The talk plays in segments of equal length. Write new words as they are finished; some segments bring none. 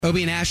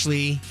Obie and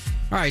Ashley.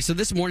 All right, so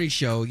this morning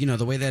show,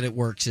 the way that it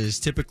works is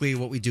typically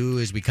what we do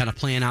is we kind of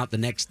plan out the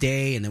next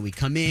day, and then we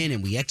come in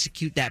and we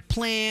execute that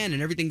plan,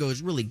 and everything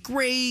goes really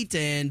great.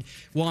 And,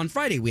 well, on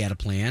Friday we had a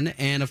plan,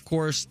 and, of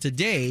course,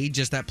 today,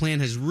 just that plan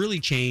has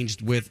really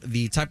changed with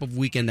the type of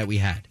weekend that we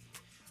had.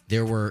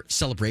 There were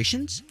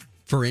celebrations.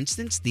 For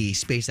instance, the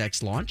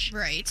SpaceX launch.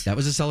 Right. That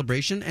was a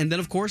celebration. And then,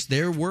 of course,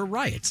 there were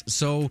riots.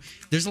 So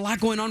there's a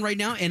lot going on right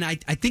now. And I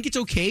think it's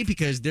okay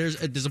because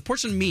there's a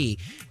portion of me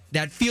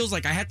that feels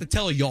like I have to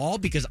tell y'all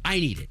because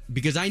I need it.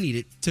 Because I need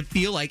it to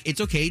feel like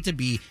it's okay to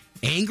be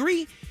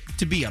angry,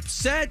 to be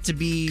upset, to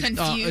be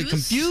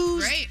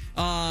confused.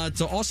 Right.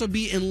 To also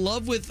be in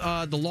love with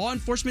the law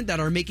enforcement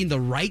that are making the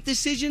right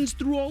decisions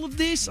through all of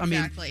this.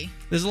 Exactly. I mean,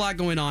 there's a lot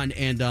going on.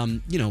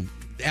 And,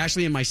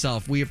 Ashley and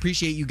myself, we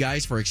appreciate you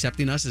guys for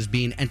accepting us as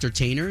being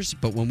entertainers,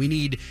 but when we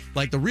need,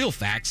 the real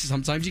facts,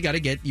 sometimes you got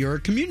to get your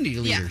community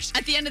leaders. Yeah.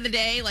 At the end of the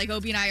day,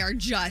 Obie and I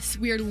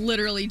we are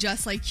literally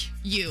just like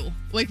you.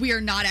 We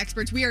are not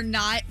experts. We are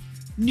not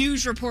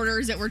news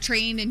reporters that were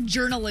trained in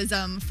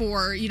journalism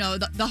for,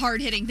 the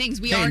hard-hitting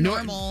things. We are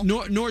normal.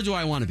 Nor do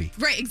I want to be.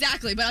 Right,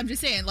 exactly. But I'm just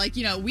saying,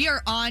 we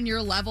are on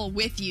your level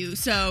with you.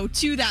 So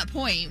to that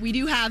point, we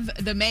do have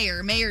the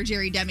Mayor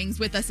Jerry Demings,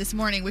 with us this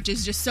morning, which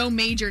is just so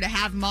major to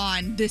have him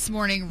on this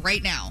morning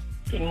right now.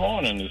 Good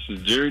morning. This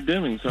is Jerry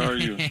Demings. How are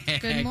you?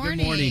 Good morning.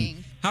 Good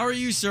morning. How are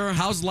you, sir?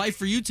 How's life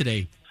for you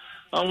today?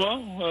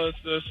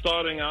 It's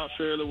starting out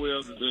fairly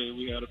well today.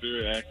 We had a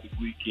very active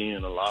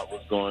weekend. A lot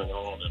was going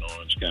on in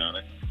Orange County.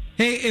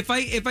 Hey, if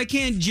I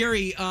can,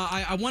 Jerry,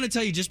 I want to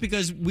tell you, just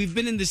because we've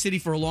been in the city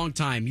for a long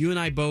time, you and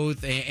I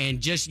both, and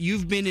just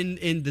you've been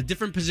in the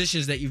different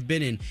positions that you've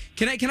been in.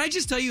 Can I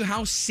just tell you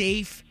how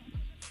safe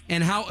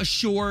and how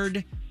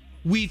assured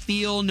we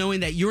feel knowing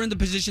that you're in the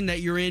position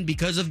that you're in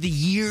because of the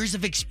years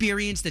of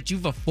experience that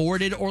you've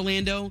afforded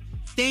Orlando?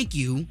 Thank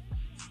you.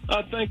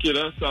 Thank you.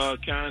 That's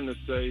kind to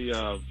say.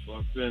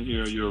 I've been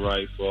here, you're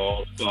right,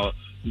 for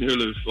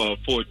nearly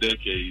 4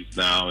 decades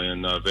now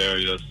in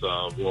various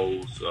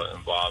roles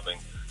involving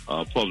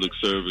public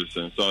service.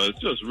 And so it's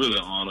just really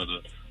an honor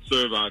to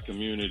serve our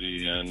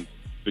community. And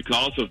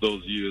because of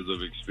those years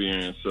of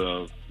experience,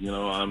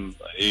 I'm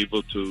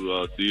able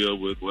to deal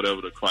with whatever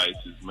the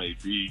crisis may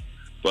be.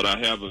 But I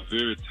have a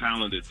very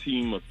talented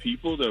team of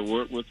people that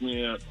work with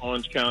me at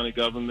Orange County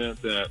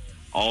government that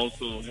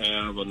also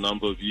have a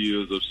number of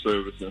years of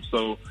service. And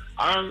so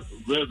our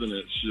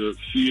residents should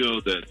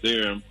feel that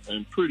they're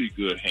in pretty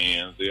good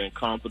hands. They're in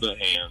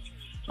competent hands.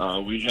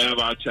 We have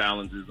our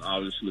challenges.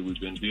 Obviously, we've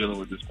been dealing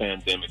with this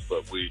pandemic,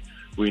 but we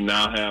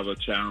now have a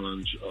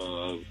challenge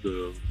of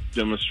the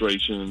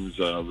demonstrations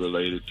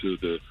related to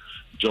the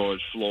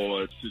George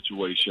Floyd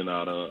situation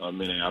out of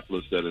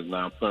Minneapolis that is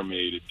now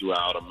permeated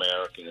throughout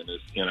America and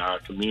is in our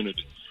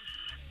community.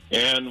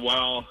 And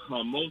while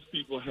most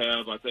people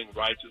have, I think,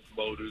 righteous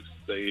motives,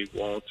 they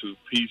want to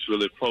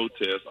peacefully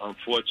protest,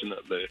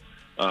 unfortunately,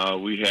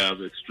 we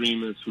have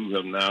extremists who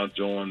have now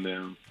joined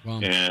them. Wow.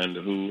 And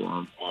who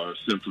are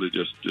simply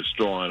just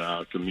destroying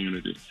our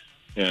community.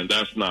 And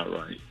that's not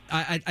right.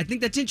 I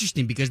think that's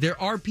interesting because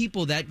there are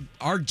people that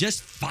are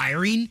just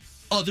firing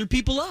other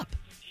people up.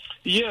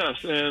 Yes,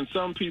 and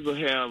some people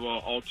have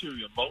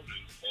ulterior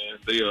motives, and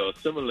they are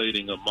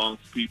assimilating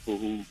amongst people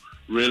who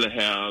really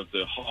have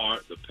the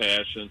heart, the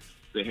passion.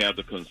 They have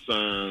the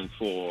concern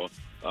for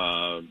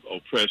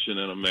oppression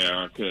in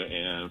America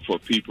and for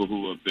people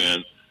who have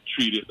been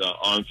treated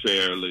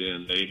unfairly,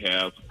 and they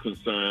have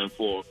concern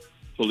for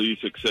police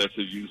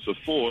excessive use of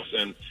force.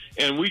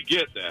 And we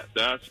get that.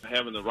 That's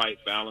having the right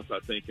balance, I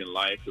think, in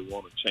life to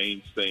want to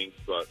change things.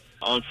 But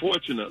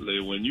unfortunately,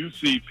 when you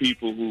see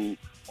people who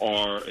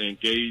are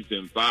engaged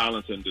in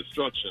violence and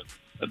destruction,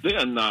 they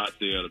are not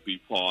there to be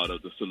part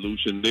of the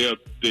solution. They're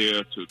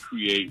there to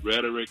create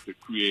rhetoric, to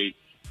create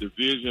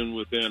division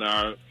within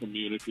our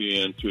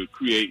community, and to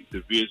create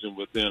division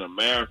within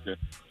America.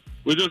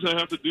 We just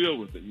have to deal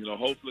with it.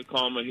 Hopefully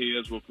calmer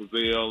heads will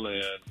prevail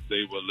and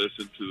they will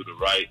listen to the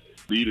right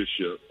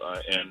leadership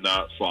and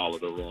not follow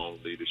the wrong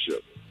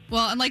leadership.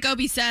 Well, and like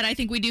Obie said, I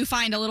think we do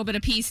find a little bit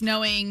of peace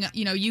knowing,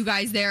 you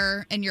guys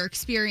there and your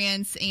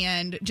experience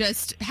and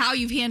just how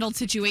you've handled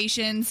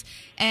situations.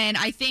 And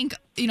I think,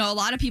 a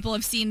lot of people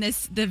have seen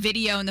the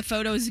video and the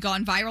photos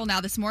gone viral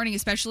now this morning,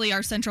 especially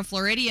our Central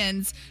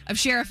Floridians, of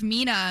Sheriff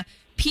Mina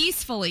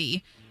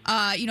peacefully,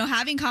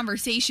 having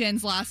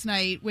conversations last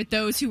night with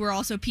those who were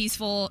also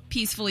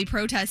peacefully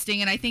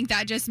protesting. And I think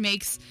that just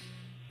makes,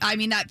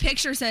 that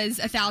picture says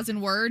 1,000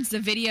 words, the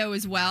video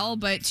as well.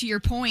 But to your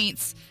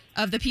points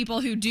of the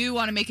people who do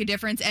want to make a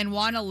difference and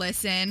want to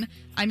listen,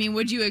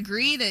 would you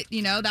agree that,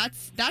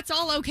 that's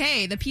all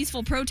okay? The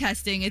peaceful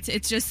protesting,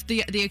 it's just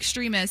the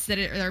extremists that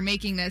are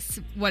making this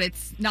what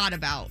it's not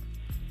about.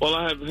 Well,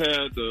 I have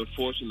had the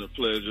fortunate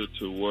pleasure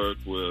to work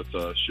with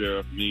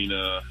Sheriff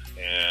Mina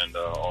and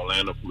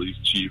Orlando Police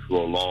Chief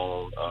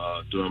Rolon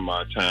during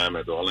my time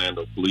at the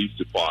Orlando Police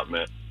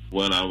Department.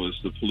 When I was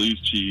the police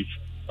chief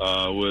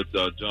with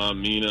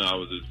John Mina, I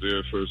was his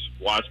very first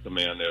watch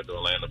commander at the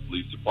Orlando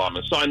Police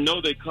Department. So I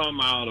know they come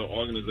out of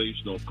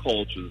organizational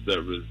cultures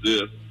that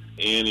resist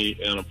any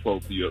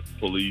inappropriate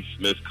police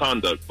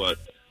misconduct. But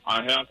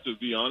I have to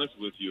be honest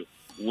with you.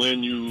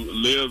 When you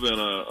live in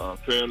a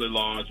fairly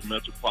large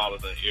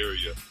metropolitan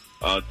area,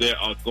 there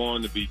are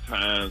going to be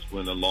times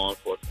when the law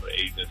enforcement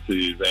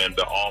agencies and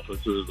the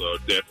officers or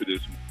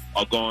deputies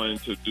are going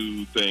to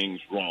do things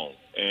wrong.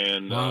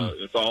 And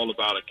it's all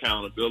about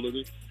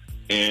accountability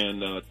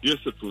and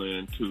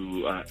discipline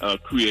to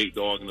create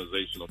the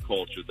organizational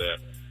culture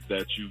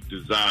that you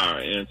desire.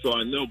 And so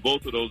I know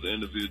both of those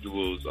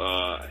individuals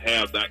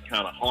have that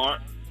kind of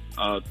heart.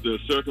 The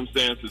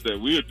circumstances that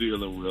we're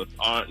dealing with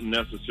aren't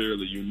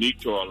necessarily unique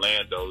to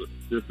Orlando.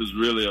 This is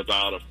really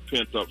about a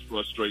pent-up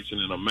frustration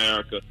in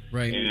America,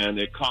 right? And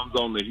it comes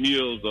on the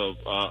heels of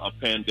a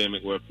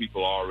pandemic where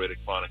people are already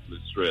chronically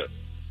stressed.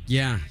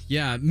 Yeah.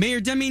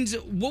 Mayor Demings,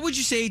 what would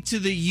you say to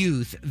the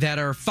youth that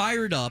are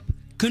fired up,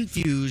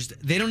 confused,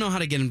 they don't know how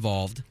to get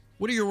involved?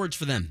 What are your words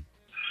for them?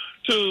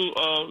 To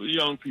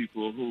young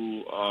people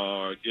who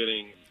are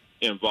getting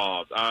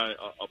involved, I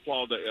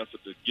applaud the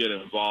effort to get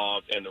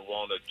involved and to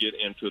want to get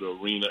into the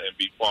arena and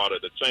be part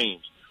of the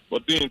change.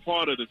 But being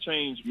part of the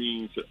change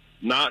means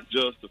not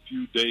just a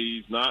few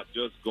days, not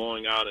just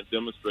going out and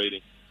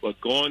demonstrating, but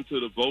going to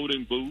the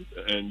voting booth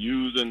and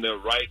using their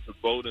right to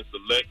vote and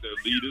select their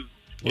leaders.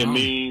 Wow. It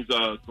means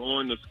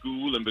going to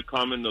school and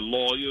becoming the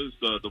lawyers,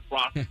 the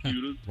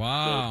prosecutors,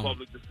 wow. the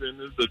public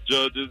defenders, the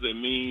judges. It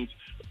means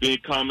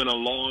becoming a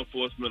law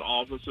enforcement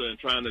officer and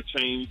trying to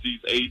change these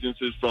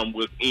agencies from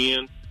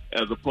within,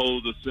 as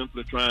opposed to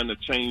simply trying to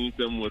change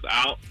them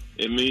without.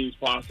 It means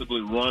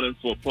possibly running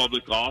for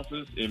public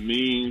office. It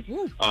means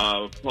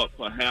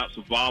perhaps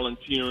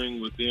volunteering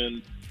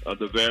within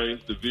the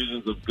various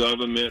divisions of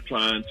government,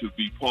 trying to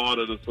be part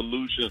of the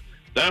solution.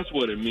 That's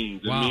what it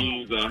means. Wow. It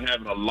means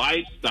having a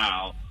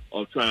lifestyle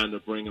of trying to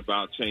bring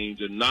about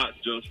change, and not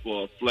just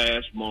for a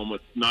flash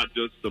moment, not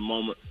just the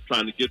moment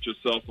trying to get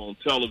yourself on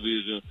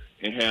television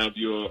and have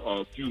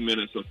your few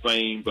minutes of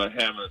fame, but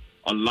having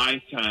a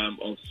lifetime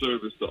of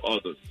service to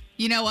others.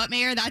 You know what,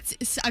 Mayor?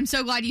 I'm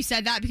so glad you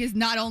said that, because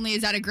not only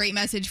is that a great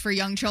message for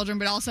young children,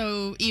 but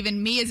also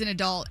even me as an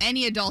adult,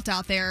 any adult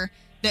out there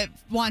that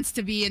wants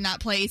to be in that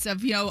place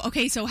of,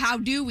 okay, so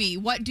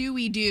what do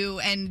we do?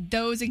 And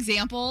those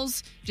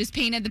examples just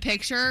painted the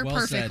picture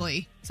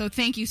perfectly. So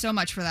thank you so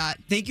much for that.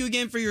 Thank you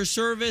again for your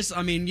service.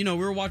 I mean, we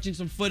were watching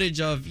some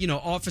footage of,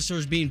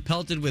 officers being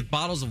pelted with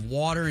bottles of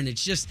water, and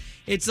it's just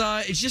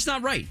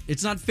not right.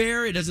 It's not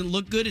fair. It doesn't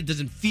look good. It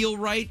doesn't feel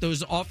right.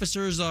 Those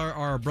officers are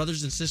our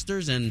brothers and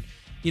sisters and,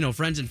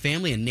 friends and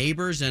family and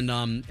neighbors.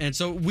 And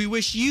so we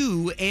wish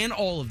you and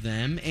all of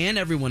them and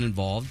everyone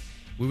involved,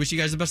 we wish you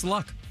guys the best of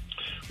luck.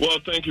 Well,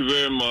 thank you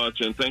very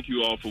much, and thank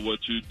you all for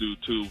what you do,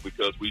 too,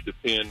 because we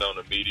depend on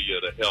the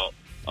media to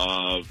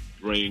help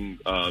bring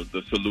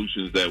the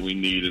solutions that we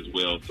need as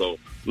well. So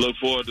look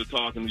forward to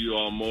talking to you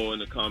all more in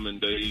the coming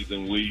days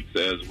and weeks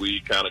as we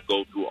kind of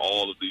go through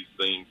all of these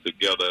things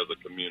together as a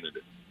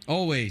community.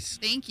 Always.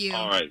 Thank you.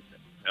 All right.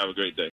 Have a great day.